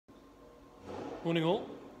Morning all,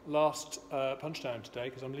 last punchdown today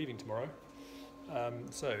because I'm leaving tomorrow.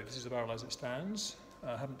 So this is the barrel as it stands.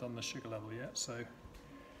 I haven't done the sugar level yet, so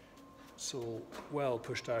it's all well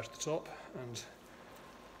pushed out at the top and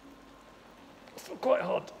it's quite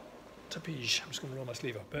hard to pige. I'm just going to roll my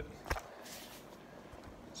sleeve up a bit.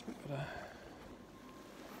 It's a bit better.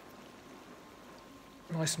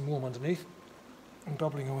 Nice and warm underneath and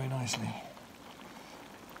bubbling away nicely.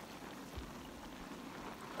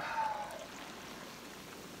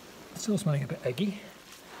 Still smelling a bit eggy.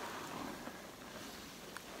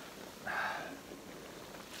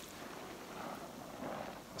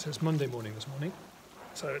 So it's Monday morning this morning.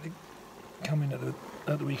 So I did come in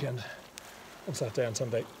at the weekend on Saturday and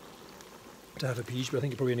Sunday to have a pige, but I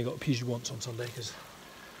think you probably only got a pige once on Sunday because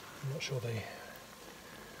I'm not sure they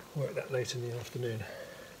work that late in the afternoon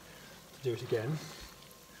to do it again.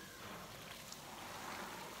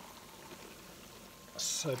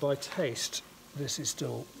 So by taste, this is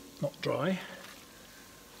still not dry.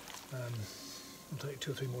 It'll take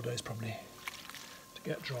 2 or 3 more days probably to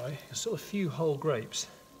get dry. There's still a few whole grapes.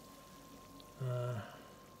 You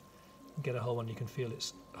get a whole one, you can feel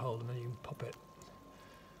its hold, and then you can pop it,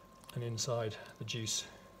 and inside the juice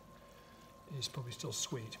is probably still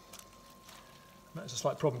sweet. And that's a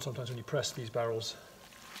slight problem sometimes when you press these barrels.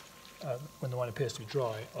 When the wine appears to be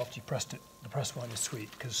dry, after you pressed it, the pressed wine is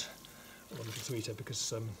sweet because a little sweeter because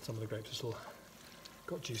some of the grapes are still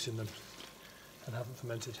got juice in them and haven't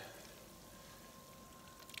fermented.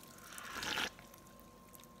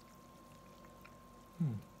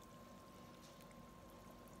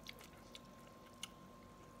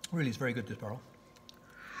 Really, it's very good, this barrel.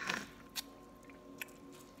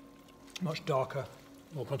 Much darker,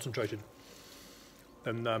 more concentrated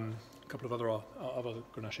than a couple of other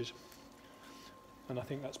Grenaches, and I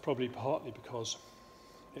think that's probably partly because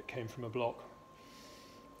it came from a block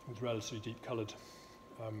with relatively deep coloured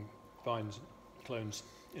vines, clones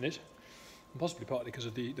in it, and possibly partly because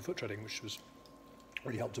of the foot treading, which was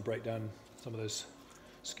really helped to break down some of those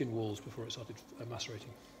skin walls before it started macerating.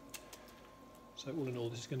 So all in all,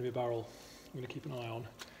 this is going to be a barrel I'm going to keep an eye on.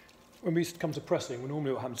 When we come to pressing,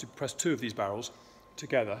 normally what happens is we press 2 of these barrels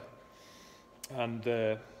together, and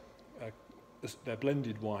their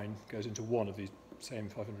blended wine goes into one of these same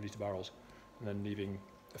 500 litre barrels, and then leaving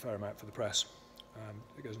a fair amount for the press.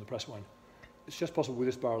 It goes in the press wine. It's just possible with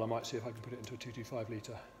this barrel I might see if I can put it into a 225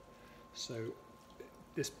 litre. So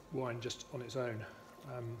this wine just on its own,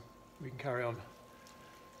 we can carry on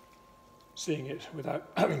seeing it without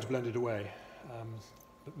having to blend it away.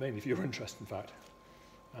 But mainly for your interest, in fact,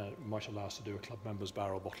 it might allow us to do a club members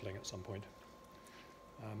barrel bottling at some point.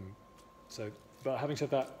 But having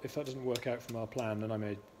said that, if that doesn't work out from our plan, then I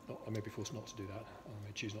may be forced not to do that. I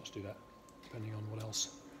may choose not to do that, depending on what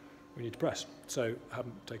else we need to press. So I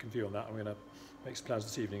haven't taken a view on that. I'm going to make some plans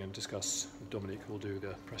this evening and discuss with Dominique, who will do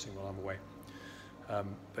the pressing while I'm away.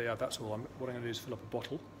 But yeah, that's all. What I'm going to do is fill up a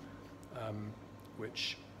bottle,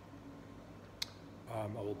 which I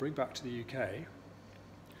will bring back to the UK.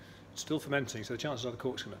 It's still fermenting, so the chances are the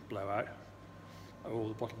cork's going to blow out, or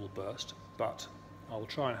the bottle will burst, but I will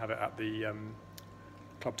try and have it at the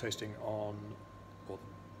club tasting on, or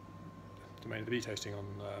Domain of the Bee tasting on,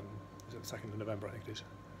 is it the 2nd of November, I think it is.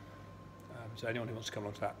 So anyone who wants to come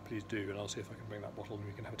along to that, please do, and I'll see if I can bring that bottle and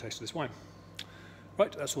we can have a taste of this wine.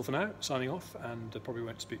 Right, that's all for now. Signing off, and probably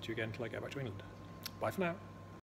won't speak to you again until I get back to England. Bye for now.